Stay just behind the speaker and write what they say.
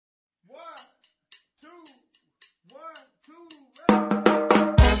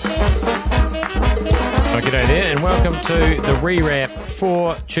G'day there, and welcome to the rewrap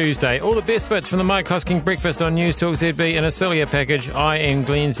for Tuesday. All the best bits from the Mike Hosking Breakfast on News Talk ZB in a sillier package. I am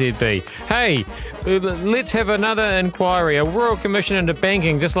Glenn ZB. Hey, let's have another inquiry, a royal commission into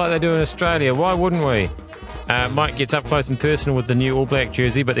banking, just like they do in Australia. Why wouldn't we? Mike gets up close and personal with the new All Black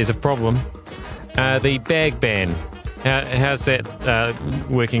jersey, but there's a problem. The bag ban. How's that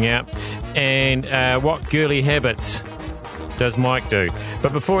working out? And what girly habits does Mike do?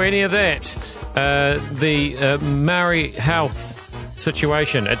 But before any of that, the Maori health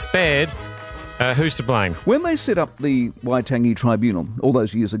situation. It's bad. Who's to blame? When they set up the Waitangi Tribunal all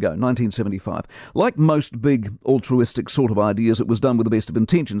those years ago, 1975, like most big altruistic sort of ideas, it was done with the best of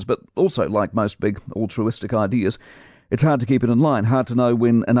intentions, but also like most big altruistic ideas, it's hard to keep it in line, hard to know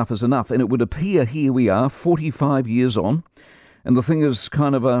when enough is enough. And it would appear here we are, 45 years on, and the thing is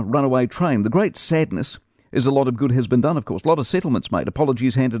kind of a runaway train. The great sadness is a lot of good has been done, of course. A lot of settlements made,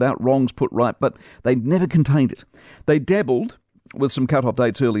 apologies handed out, wrongs put right, but they never contained it. They dabbled with some cut-off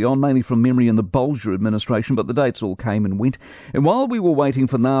dates early on, mainly from memory in the Bolger administration, but the dates all came and went. And while we were waiting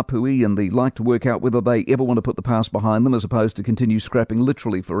for Ngāpuhi and the like to work out whether they ever want to put the past behind them as opposed to continue scrapping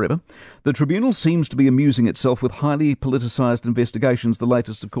literally forever, the tribunal seems to be amusing itself with highly politicised investigations, the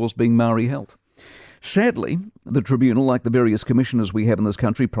latest, of course, being Maori health. Sadly, the tribunal, like the various commissioners we have in this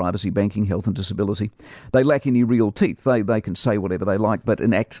country, privacy, banking, health and disability, they lack any real teeth. They can say whatever they like, but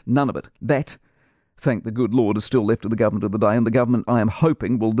enact none of it. That, thank the good Lord, is still left to the government of the day, and the government, I am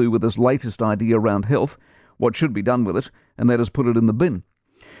hoping, will do with this latest idea around health what should be done with it, and that is put it in the bin.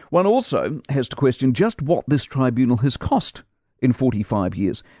 One also has to question just what this tribunal has cost in 45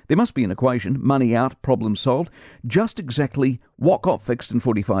 years. There must be an equation, money out, problem solved. Just exactly what got fixed in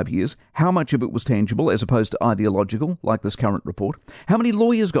 45 years, how much of it was tangible as opposed to ideological, like this current report. How many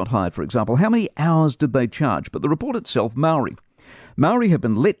lawyers got hired, for example? How many hours did they charge? But the report itself, Maori. Maori have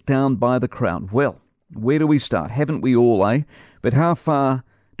been let down by the Crown. Well, where do we start? Haven't we all, eh? But how far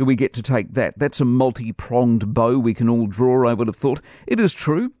do we get to take that? That's a multi-pronged bow we can all draw, I would have thought. It is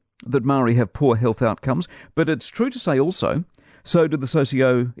true that Maori have poor health outcomes, but it's true to say also so do the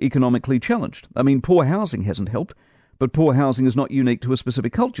socio-economically challenged. I mean, poor housing hasn't helped, but poor housing is not unique to a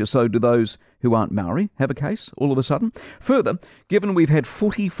specific culture, so do those who aren't Maori have a case all of a sudden. Further, given we've had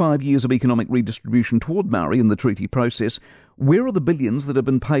 45 years of economic redistribution toward Maori in the treaty process, where are the billions that have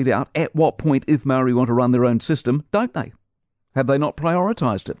been paid out? At what point, if Maori want to run their own system, don't they? Have they not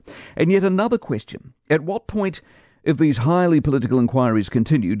prioritised it? And yet another question, at what point, if these highly political inquiries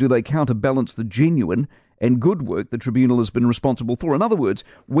continue, do they counterbalance the genuine and good work the tribunal has been responsible for? In other words,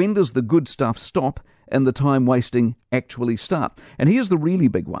 when does the good stuff stop and the time wasting actually start? And here's the really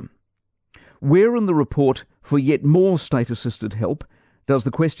big one. Where in the report for yet more state-assisted help does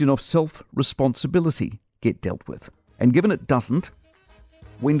the question of self-responsibility get dealt with? And given it doesn't,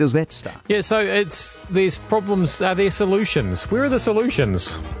 when does that start? Yeah, so there's problems, are there solutions? Where are the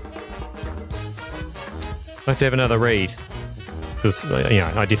solutions? I have to have another read, because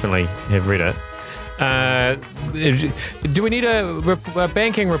I definitely have read it. Do we need a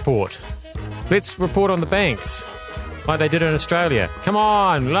banking report? Let's report on the banks, like they did in Australia. Come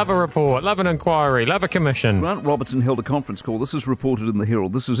on, love a report, love an inquiry, love a commission. Grant Robertson held a conference call. This is reported in the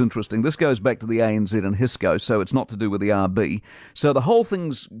Herald. This is interesting. This goes back to the ANZ and HISCO, so it's not to do with the RB. So the whole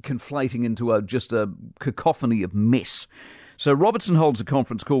thing's conflating into just a cacophony of mess. So Robertson holds a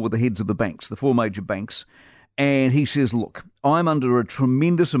conference call with the heads of the banks, the four major banks, and he says, look, I'm under a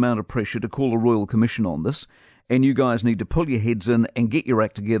tremendous amount of pressure to call a royal commission on this, and you guys need to pull your heads in and get your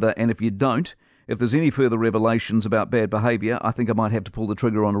act together, and if you don't, if there's any further revelations about bad behaviour, I think I might have to pull the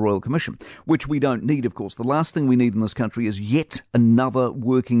trigger on a royal commission, which we don't need, of course. The last thing we need in this country is yet another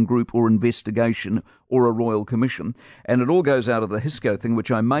working group or investigation or a royal commission. And it all goes out of the HISCO thing,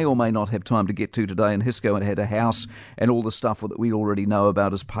 which I may or may not have time to get to today. And HISCO had a house and all the stuff that we already know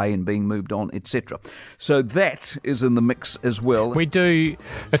about his pay and being moved on, etc. So that is in the mix as well. We do,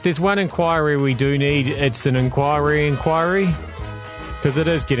 if there's one inquiry we do need, it's an inquiry, because it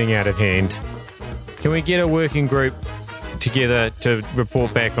is getting out of hand. Can we get a working group together to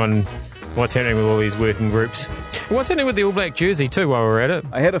report back on what's happening with all these working groups? What's happening with the All Black jersey too while we're at it?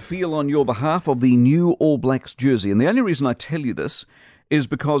 I had a feel on your behalf of the new All Blacks jersey, and the only reason I tell you this is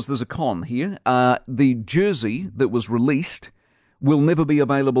because there's a con here. The jersey that was released will never be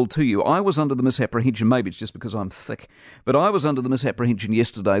available to you. I was under the misapprehension, maybe it's just because I'm thick, but I was under the misapprehension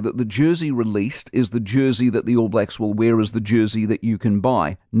yesterday that the jersey released is the jersey that the All Blacks will wear as the jersey that you can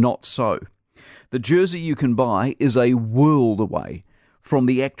buy. Not so. The jersey you can buy is a world away from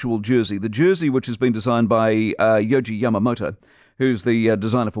the actual jersey. The jersey, which has been designed by Yoji Yamamoto, who's the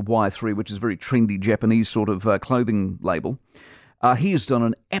designer for Y3, which is a very trendy Japanese sort of clothing label. He has done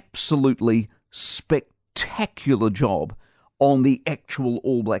an absolutely spectacular spectacular job on the actual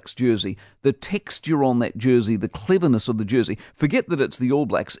All Blacks jersey. The texture on that jersey, the cleverness of the jersey. Forget that it's the All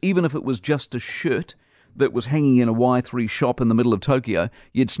Blacks. Even if it was just a shirt that was hanging in a Y3 shop in the middle of Tokyo,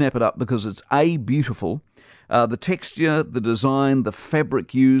 you'd snap it up because it's A, beautiful. The texture, the design, the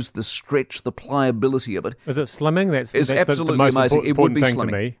fabric used, the stretch, the pliability of it. Is it slimming? That's absolutely the most amazing. It would be thing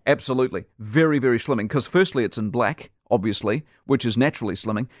slimming. to me. Absolutely. Very, very slimming. Because firstly, it's in black, obviously, which is naturally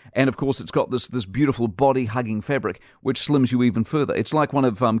slimming. And of course, it's got this beautiful body-hugging fabric, which slims you even further. It's like one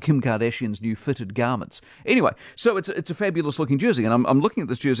of Kim Kardashian's new fitted garments. Anyway, so it's a fabulous-looking jersey. And I'm looking at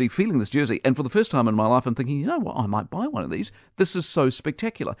this jersey, feeling this jersey, and for the first time in my life, I'm thinking, you know what, I might buy one of these. This is so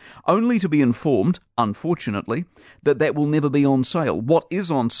spectacular. Only to be informed, unfortunately, that will never be on sale. What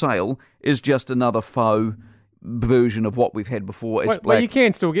is on sale is just another faux version of what we've had before. It's black. Well, you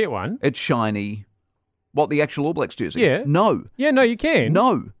can still get one. It's shiny. What, the actual All Blacks jersey? Yeah. No. Yeah, no, you can.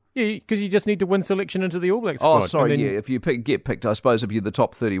 No. Yeah, because you just need to win selection into the All Blacks squad. Oh, sorry, yeah. If you get picked, I suppose if you're the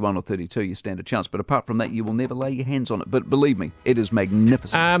top 31 or 32, you stand a chance. But apart from that, you will never lay your hands on it. But believe me, it is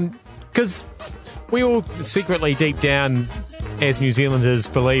magnificent. Because we all secretly, deep down, as New Zealanders,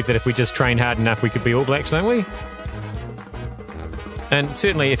 believe that if we just train hard enough, we could be All Blacks, don't we? And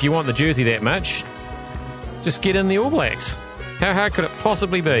certainly, if you want the jersey that much, just get in the All Blacks. How hard could it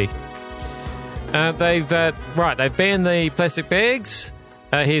possibly be? They've banned the plastic bags.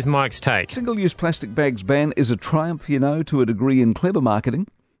 Here's Mike's take. Single-use plastic bags ban is a triumph, to a degree in clever marketing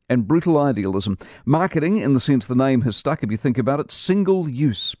and brutal idealism. Marketing, in the sense the name has stuck, if you think about it,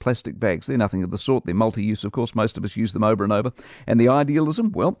 single-use plastic bags. They're nothing of the sort. They're multi-use, of course. Most of us use them over and over. And the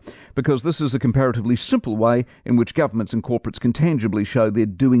idealism? Well, because this is a comparatively simple way in which governments and corporates can tangibly show they're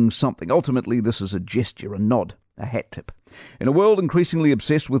doing something. Ultimately, this is a gesture, a nod, a hat tip. In a world increasingly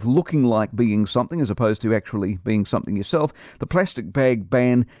obsessed with looking like being something as opposed to actually being something yourself, the plastic bag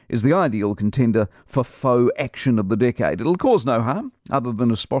ban is the ideal contender for faux action of the decade. It'll cause no harm, other than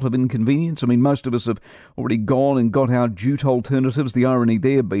a spot of inconvenience. I mean, most of us have already gone and got our jute alternatives, the irony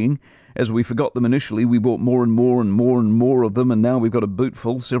there being, as we forgot them initially, we bought more and more and more and more of them, and now we've got a boot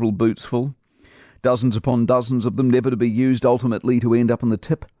full, several boots full, dozens upon dozens of them, never to be used, ultimately to end up in the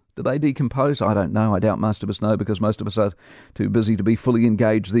tip. Do they decompose? I don't know. I doubt most of us know, because most of us are too busy to be fully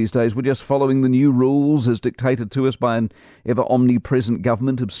engaged these days. We're just following the new rules as dictated to us by an ever omnipresent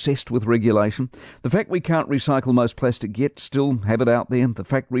government obsessed with regulation. The fact we can't recycle most plastic yet, still have it out there. The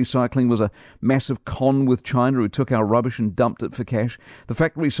fact recycling was a massive con with China, who took our rubbish and dumped it for cash. The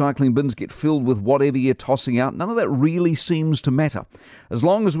fact recycling bins get filled with whatever you're tossing out, none of that really seems to matter. As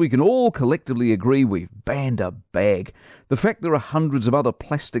long as we can all collectively agree we've banned a bag. The fact there are hundreds of other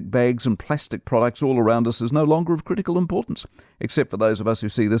plastic bags and plastic products all around us is no longer of critical importance, except for those of us who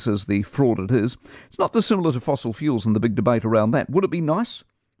see this as the fraud it is. It's not dissimilar to fossil fuels and the big debate around that. Would it be nice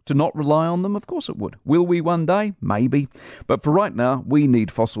to not rely on them? Of course it would. Will we one day? Maybe. But for right now, we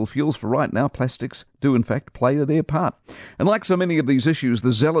need fossil fuels. For right now, plastics do in fact play their part. And like so many of these issues,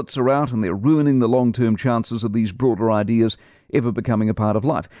 the zealots are out and they're ruining the long-term chances of these broader ideas ever becoming a part of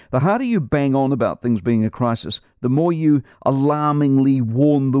life. The harder you bang on about things being a crisis, the more you alarmingly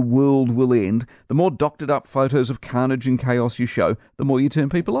warn the world will end, the more doctored up photos of carnage and chaos you show, the more you turn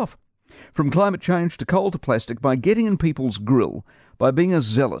people off. From climate change to coal to plastic, by getting in people's grill, by being a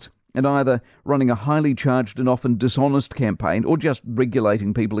zealot, and either running a highly charged and often dishonest campaign or just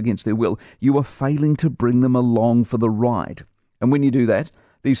regulating people against their will, you are failing to bring them along for the ride. And when you do that,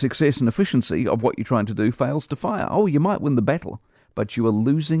 the success and efficiency of what you're trying to do fails to fire. Oh, you might win the battle, but you are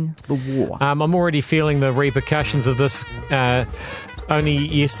losing the war. I'm already feeling the repercussions of this. Only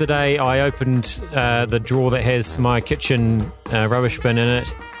yesterday I opened the drawer that has my kitchen rubbish bin in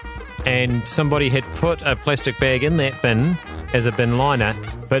it, and somebody had put a plastic bag in that bin as a bin liner,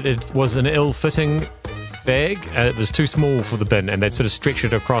 but it was an ill-fitting bag. It was too small for the bin, and they'd sort of stretched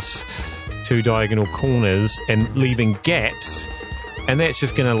it across two diagonal corners and leaving gaps, and that's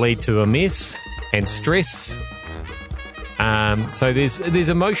just going to lead to a mess and stress. So there's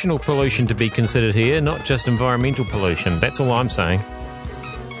emotional pollution to be considered here, not just environmental pollution. That's all I'm saying.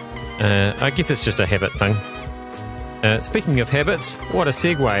 I guess it's just a habit thing. Speaking of habits, what a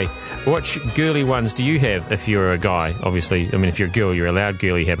segue. What girly ones do you have if you're a guy? Obviously, I mean, if you're a girl, you're allowed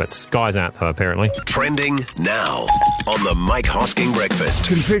girly habits. Guys aren't, though, apparently. Trending now on the Mike Hosking Breakfast.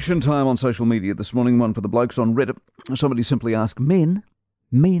 Confession time on social media this morning, one for the blokes on Reddit. Somebody simply asked, men,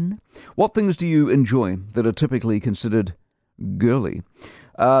 what things do you enjoy that are typically considered girly?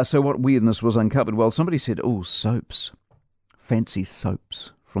 So what weirdness was uncovered? Well, somebody said, soaps. Fancy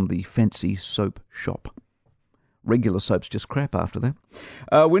soaps from the fancy soap shop. Regular soap's just crap after that.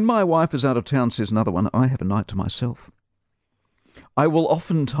 When my wife is out of town, says another one, I have a night to myself. I will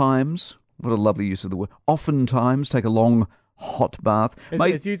oftentimes What a lovely use of the word. Oftentimes take a long hot bath.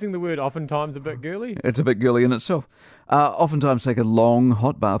 Is using the word oftentimes a bit girly? It's a bit girly in itself. Oftentimes take a long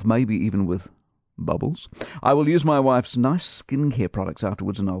hot bath, maybe even with bubbles. I will use my wife's nice skincare products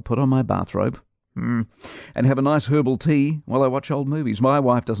afterwards, and I'll put on my bathrobe. And have a nice herbal tea while I watch old movies. My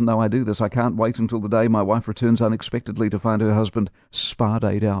wife doesn't know I do this. I can't wait until the day my wife returns unexpectedly to find her husband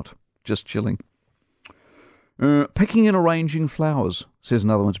spa-dayed out, just chilling. Picking and arranging flowers, says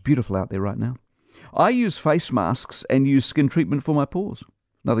another one. It's beautiful out there right now. I use face masks and use skin treatment for my pores.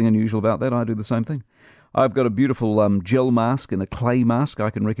 Nothing unusual about that. I do the same thing. I've got a beautiful gel mask and a clay mask I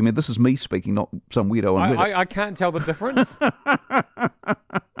can recommend. This is me speaking, not some weirdo on Reddit. I can't tell the difference.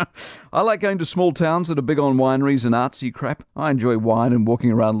 I like going to small towns that are big on wineries and artsy crap. I enjoy wine and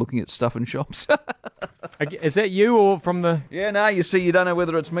walking around looking at stuff in shops. Is that you or from the... Yeah, no, you see, you don't know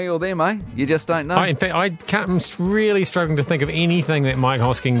whether it's me or them, eh? You just don't know. In fact, I'm really struggling to think of anything that Mike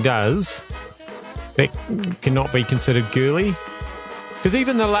Hosking does that cannot be considered girly. Because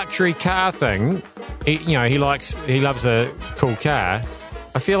even the luxury car thing, he loves a cool car.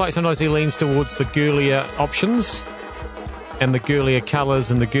 I feel like sometimes he leans towards the girlier options and the girlier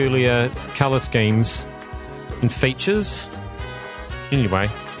colours and the girlier colour schemes and features. Anyway,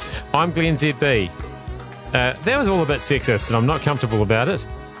 I'm Glenn ZB. That was all a bit sexist and I'm not comfortable about it.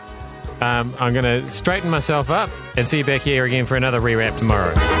 I'm going to straighten myself up and see you back here again for another rewrap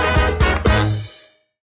tomorrow.